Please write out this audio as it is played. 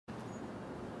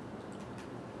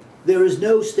There is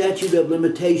no statute of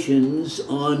limitations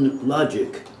on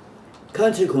logic.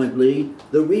 Consequently,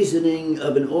 the reasoning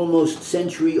of an almost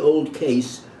century-old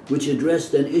case which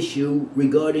addressed an issue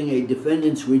regarding a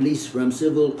defendant's release from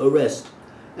civil arrest,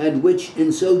 and which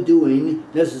in so doing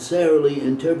necessarily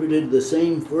interpreted the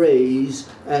same phrase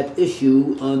at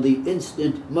issue on the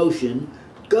instant motion,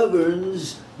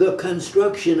 governs the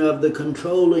construction of the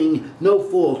controlling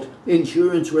no-fault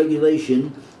insurance regulation,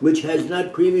 which has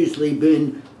not previously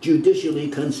been judicially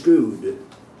construed.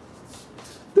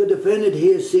 The defendant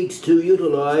here seeks to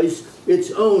utilize its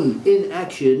own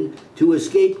inaction to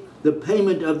escape the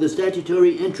payment of the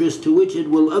statutory interest to which it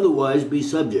will otherwise be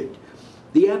subject.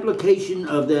 The application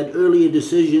of that earlier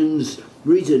decision's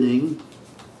reasoning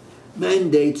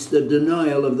mandates the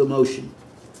denial of the motion.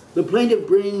 The plaintiff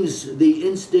brings the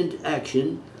instant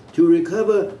action to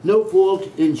recover no-fault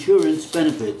insurance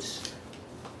benefits.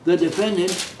 The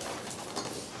defendant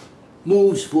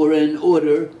moves for an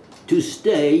order to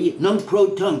stay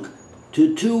nunc-pro-tunc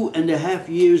to 2.5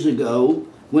 years ago,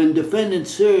 when defendant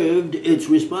served its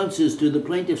responses to the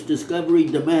plaintiff's discovery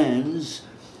demands,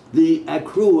 the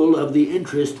accrual of the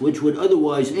interest which would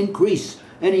otherwise increase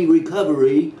any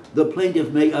recovery the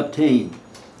plaintiff may obtain.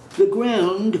 The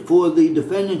ground for the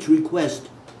defendant's request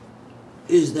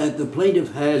is that the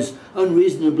plaintiff has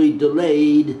unreasonably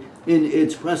delayed in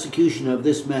its prosecution of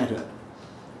this matter.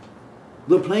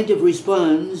 The plaintiff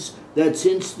responds that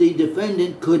since the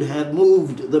defendant could have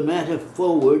moved the matter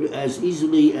forward as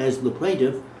easily as the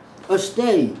plaintiff, a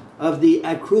stay of the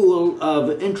accrual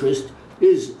of interest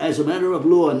is, as a matter of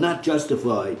law, not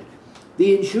justified.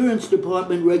 The Insurance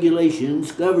Department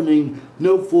regulations governing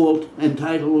no-fault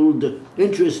entitled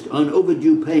interest on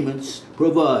overdue payments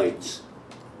provides: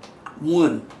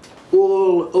 1.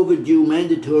 All overdue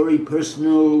mandatory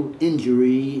personal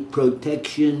injury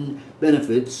protection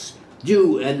benefits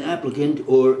due an applicant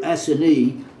or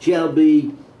assignee shall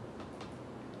be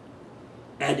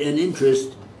at an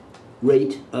interest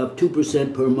rate of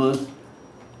 2% per month,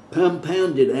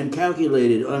 compounded and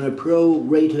calculated on a pro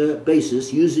rata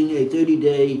basis using a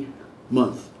 30-day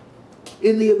month.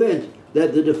 In the event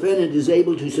that the defendant is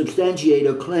able to substantiate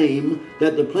a claim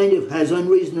that the plaintiff has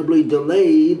unreasonably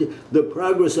delayed the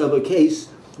progress of a case,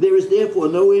 there is therefore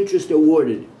no interest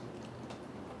awarded.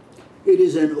 It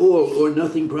is an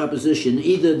all-or-nothing proposition,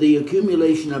 either the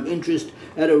accumulation of interest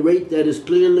at a rate that is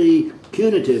clearly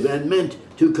punitive and meant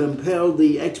to compel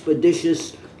the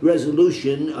expeditious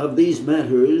resolution of these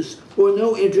matters, or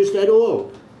no interest at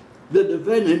all. The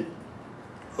defendant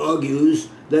argues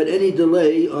that any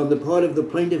delay on the part of the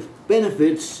plaintiff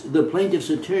benefits the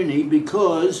plaintiff's attorney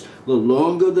because the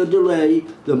longer the delay,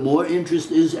 the more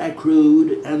interest is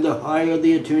accrued and the higher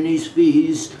the attorney's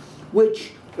fees,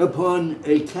 which, upon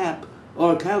a cap,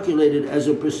 are calculated as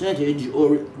a percentage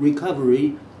or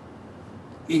recovery,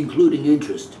 including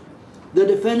interest. The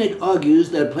defendant argues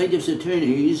that plaintiff's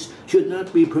attorneys should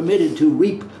not be permitted to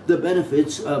reap the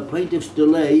benefits of plaintiff's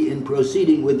delay in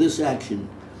proceeding with this action.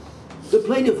 The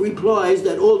plaintiff replies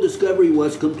that all discovery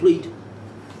was complete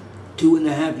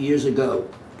 2.5 years ago.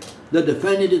 The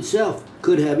defendant itself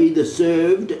could have either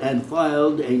served and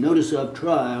filed a notice of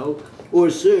trial or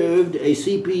served a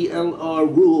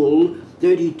CPLR Rule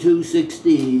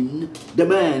 3216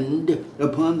 demand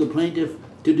upon the plaintiff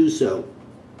to do so.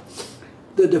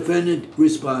 The defendant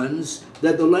responds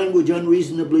that the language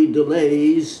unreasonably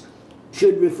delays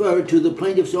should refer to the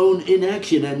plaintiff's own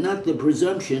inaction and not the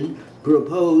presumption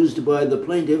proposed by the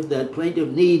plaintiff that plaintiff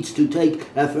needs to take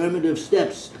affirmative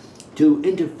steps to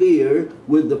interfere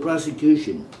with the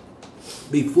prosecution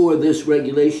before this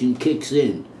regulation kicks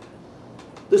in.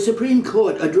 The Supreme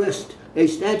Court addressed a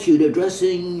statute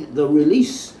addressing the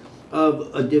release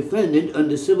of a defendant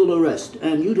under civil arrest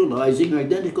and utilizing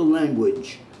identical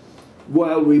language.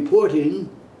 While reporting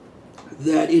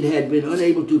that it had been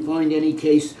unable to find any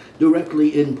case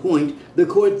directly in point, the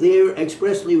court there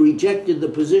expressly rejected the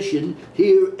position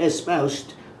here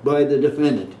espoused by the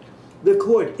defendant. The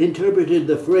court interpreted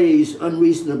the phrase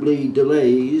unreasonably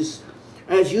delays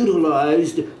as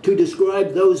utilized to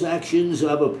describe those actions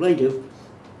of a plaintiff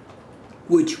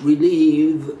which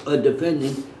relieve a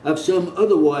defendant of some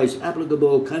otherwise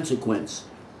applicable consequence,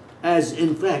 as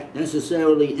in fact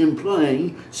necessarily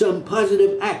implying some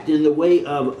positive act in the way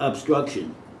of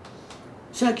obstruction.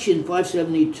 Section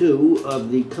 572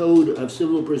 of the Code of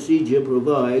Civil Procedure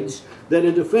provides that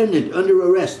a defendant under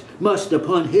arrest must,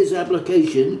 upon his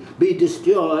application, be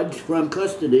discharged from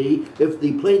custody if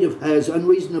the plaintiff has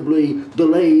unreasonably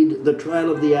delayed the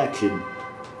trial of the action.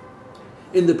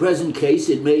 In the present case,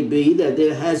 it may be that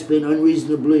there has been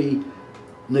unreasonably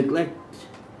neglect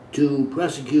to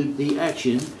prosecute the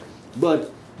action,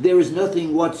 but there is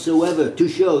nothing whatsoever to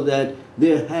show that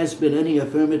there has been any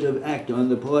affirmative act on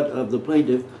the part of the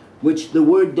plaintiff which the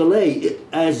word delay,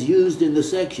 as used in the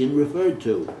section referred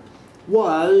to,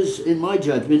 was, in my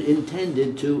judgment,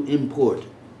 intended to import.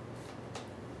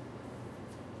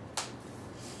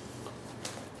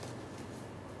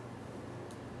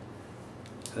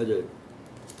 Had a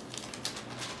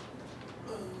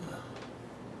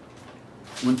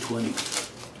 120.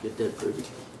 Get that, Kirby?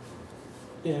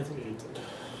 Yeah, I think I did.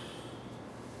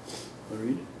 Want to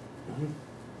read it? Mm-hmm.